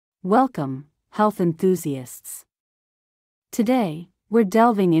Welcome, health enthusiasts. Today, we're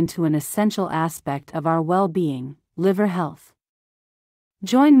delving into an essential aspect of our well-being, liver health.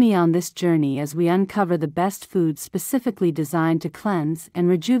 Join me on this journey as we uncover the best foods specifically designed to cleanse and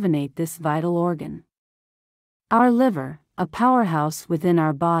rejuvenate this vital organ. Our liver, a powerhouse within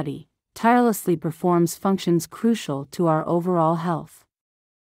our body, tirelessly performs functions crucial to our overall health.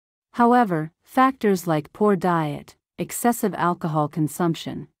 However, factors like poor diet, excessive alcohol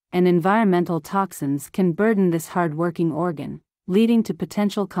consumption, and environmental toxins can burden this hard-working organ, leading to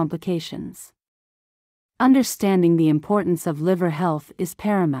potential complications. Understanding the importance of liver health is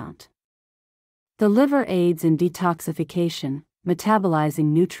paramount. The liver aids in detoxification, metabolizing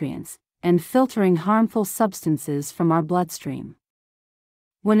nutrients, and filtering harmful substances from our bloodstream.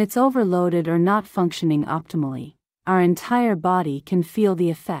 When it's overloaded or not functioning optimally, our entire body can feel the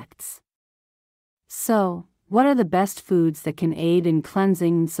effects. So, what are the best foods that can aid in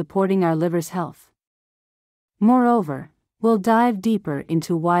cleansing and supporting our liver's health? Moreover, we'll dive deeper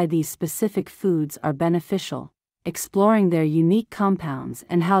into why these specific foods are beneficial, exploring their unique compounds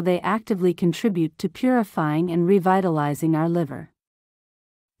and how they actively contribute to purifying and revitalizing our liver.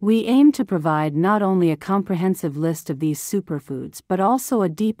 We aim to provide not only a comprehensive list of these superfoods but also a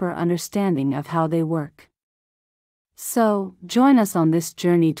deeper understanding of how they work. So, join us on this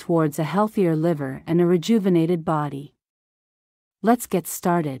journey towards a healthier liver and a rejuvenated body. Let's get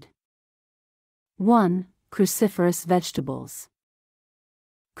started. 1. Cruciferous vegetables.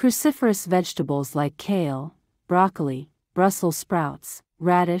 Cruciferous vegetables like kale, broccoli, Brussels sprouts,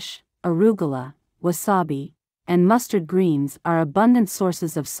 radish, arugula, wasabi, and mustard greens are abundant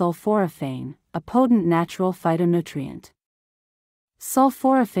sources of sulforaphane, a potent natural phytonutrient.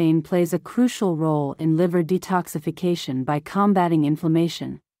 Sulforaphane plays a crucial role in liver detoxification by combating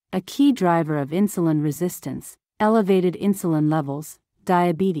inflammation, a key driver of insulin resistance, elevated insulin levels,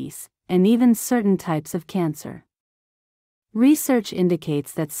 diabetes, and even certain types of cancer. Research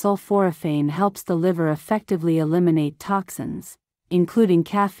indicates that sulforaphane helps the liver effectively eliminate toxins, including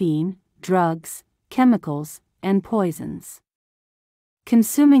caffeine, drugs, chemicals, and poisons.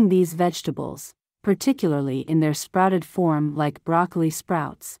 Consuming these vegetables, particularly in their sprouted form like broccoli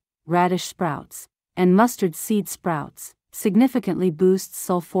sprouts, radish sprouts, and mustard seed sprouts, significantly boosts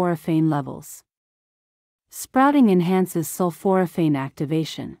sulforaphane levels. Sprouting enhances sulforaphane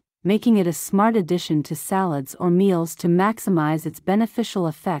activation, making it a smart addition to salads or meals to maximize its beneficial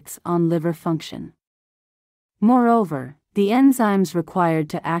effects on liver function. Moreover, the enzymes required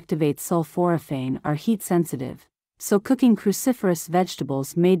to activate sulforaphane are heat-sensitive, so cooking cruciferous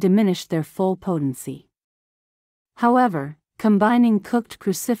vegetables may diminish their full potency. However, combining cooked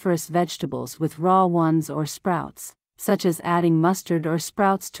cruciferous vegetables with raw ones or sprouts, such as adding mustard or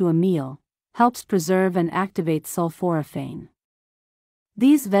sprouts to a meal, helps preserve and activate sulforaphane.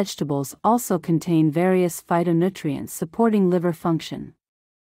 These vegetables also contain various phytonutrients supporting liver function,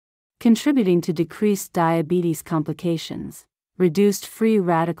 contributing to decreased diabetes complications, reduced free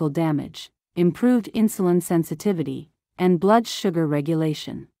radical damage, improved insulin sensitivity, and blood sugar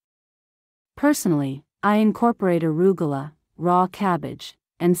regulation. Personally, I incorporate arugula, raw cabbage,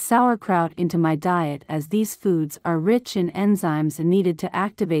 and sauerkraut into my diet as these foods are rich in enzymes needed to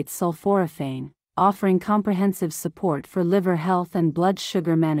activate sulforaphane, offering comprehensive support for liver health and blood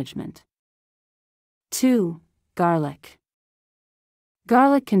sugar management. 2. Garlic.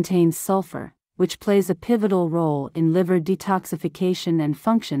 Garlic contains sulfur, which plays a pivotal role in liver detoxification and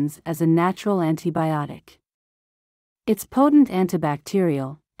functions as a natural antibiotic. Its potent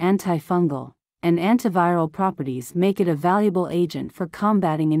antibacterial, antifungal, and antiviral properties make it a valuable agent for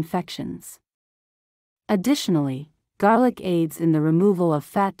combating infections. Additionally, garlic aids in the removal of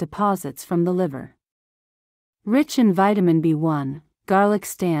fat deposits from the liver. Rich in vitamin B1, garlic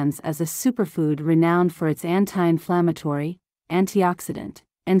stands as a superfood renowned for its anti-inflammatory, antioxidant,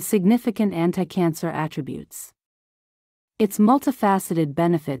 and significant anti-cancer attributes. Its multifaceted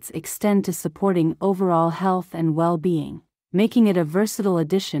benefits extend to supporting overall health and well-being, making it a versatile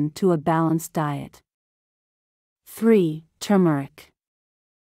addition to a balanced diet. 3. Turmeric.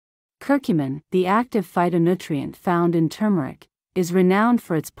 Curcumin, the active phytonutrient found in turmeric, is renowned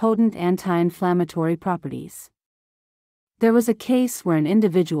for its potent anti-inflammatory properties. There was a case where an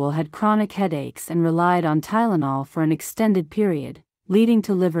individual had chronic headaches and relied on Tylenol for an extended period, leading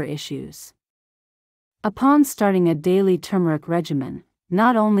to liver issues. Upon starting a daily turmeric regimen,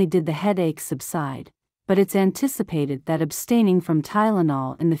 not only did the headaches subside, but it's anticipated that abstaining from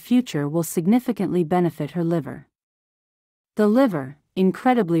Tylenol in the future will significantly benefit her liver. The liver,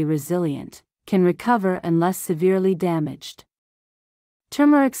 incredibly resilient, can recover unless severely damaged.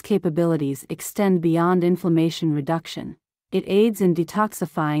 Turmeric's capabilities extend beyond inflammation reduction, it aids in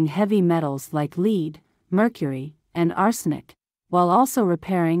detoxifying heavy metals like lead, mercury, and arsenic, while also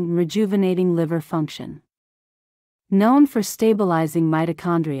repairing and rejuvenating liver function. Known for stabilizing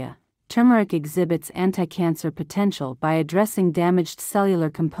mitochondria, turmeric exhibits anti-cancer potential by addressing damaged cellular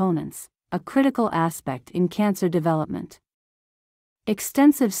components, a critical aspect in cancer development.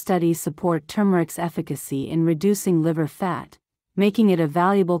 Extensive studies support turmeric's efficacy in reducing liver fat, making it a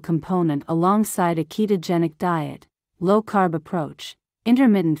valuable component alongside a ketogenic diet, low-carb approach,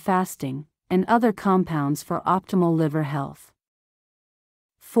 intermittent fasting, and other compounds for optimal liver health.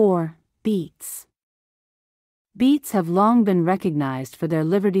 4. Beets. Beets have long been recognized for their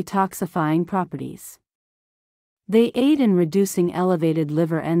liver detoxifying properties. They aid in reducing elevated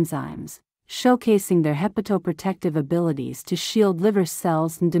liver enzymes, showcasing their hepatoprotective abilities to shield liver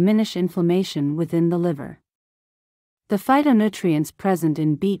cells and diminish inflammation within the liver. The phytonutrients present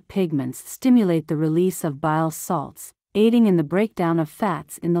in beet pigments stimulate the release of bile salts, aiding in the breakdown of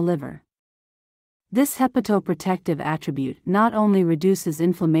fats in the liver. This hepatoprotective attribute not only reduces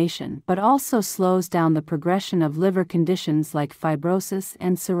inflammation but also slows down the progression of liver conditions like fibrosis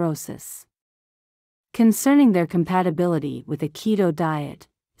and cirrhosis. Concerning their compatibility with a keto diet,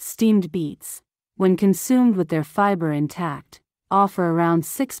 steamed beets, when consumed with their fiber intact, offer around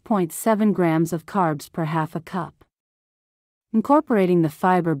 6.7 grams of carbs per half a cup. Incorporating the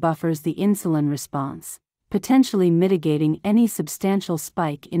fiber buffers the insulin response, potentially mitigating any substantial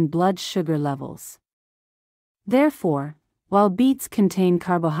spike in blood sugar levels. Therefore, while beets contain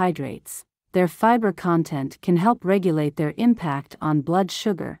carbohydrates, their fiber content can help regulate their impact on blood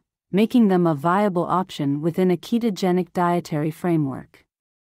sugar, making them a viable option within a ketogenic dietary framework.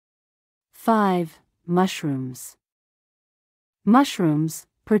 5. Mushrooms. Mushrooms,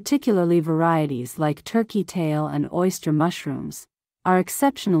 particularly varieties like turkey tail and oyster mushrooms, are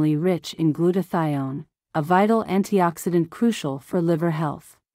exceptionally rich in glutathione, a vital antioxidant crucial for liver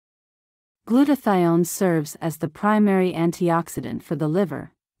health. Glutathione serves as the primary antioxidant for the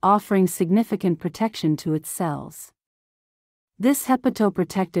liver, offering significant protection to its cells. This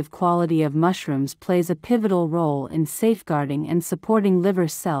hepatoprotective quality of mushrooms plays a pivotal role in safeguarding and supporting liver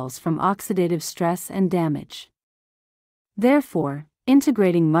cells from oxidative stress and damage. Therefore,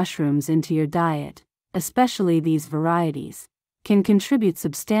 integrating mushrooms into your diet, especially these varieties, can contribute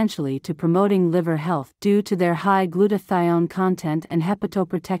substantially to promoting liver health due to their high glutathione content and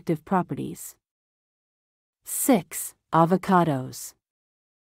hepatoprotective properties. 6. Avocados.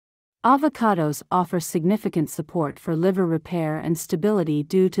 Avocados offer significant support for liver repair and stability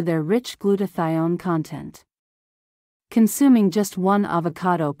due to their rich glutathione content. Consuming just one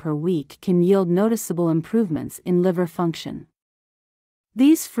avocado per week can yield noticeable improvements in liver function.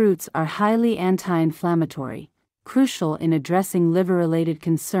 These fruits are highly anti-inflammatory, crucial in addressing liver-related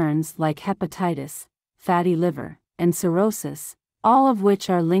concerns like hepatitis, fatty liver, and cirrhosis, all of which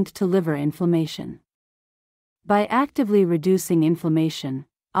are linked to liver inflammation. By actively reducing inflammation,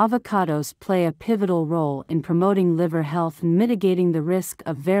 avocados play a pivotal role in promoting liver health and mitigating the risk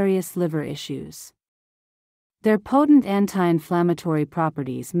of various liver issues. Their potent anti-inflammatory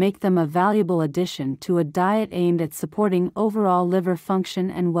properties make them a valuable addition to a diet aimed at supporting overall liver function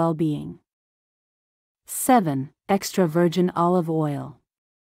and well-being. 7. Extra virgin olive oil.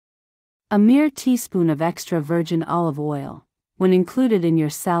 A mere teaspoon of extra virgin olive oil, when included in your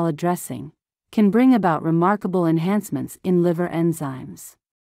salad dressing, can bring about remarkable enhancements in liver enzymes.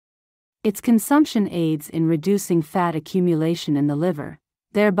 Its consumption aids in reducing fat accumulation in the liver,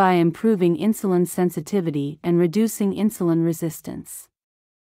 thereby improving insulin sensitivity and reducing insulin resistance.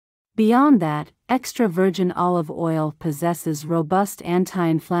 Beyond that, extra virgin olive oil possesses robust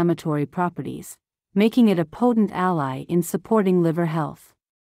anti-inflammatory properties, making it a potent ally in supporting liver health.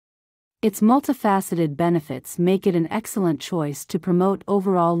 Its multifaceted benefits make it an excellent choice to promote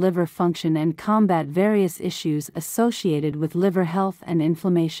overall liver function and combat various issues associated with liver health and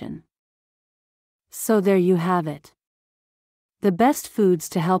inflammation. So there you have it. The best foods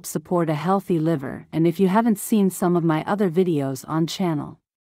to help support a healthy liver, and if you haven't seen some of my other videos on channel.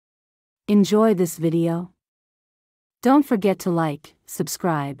 Enjoy this video? Don't forget to like,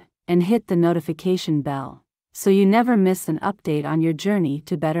 subscribe, and hit the notification bell, so you never miss an update on your journey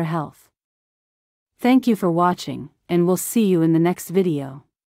to better health. Thank you for watching, and we'll see you in the next video.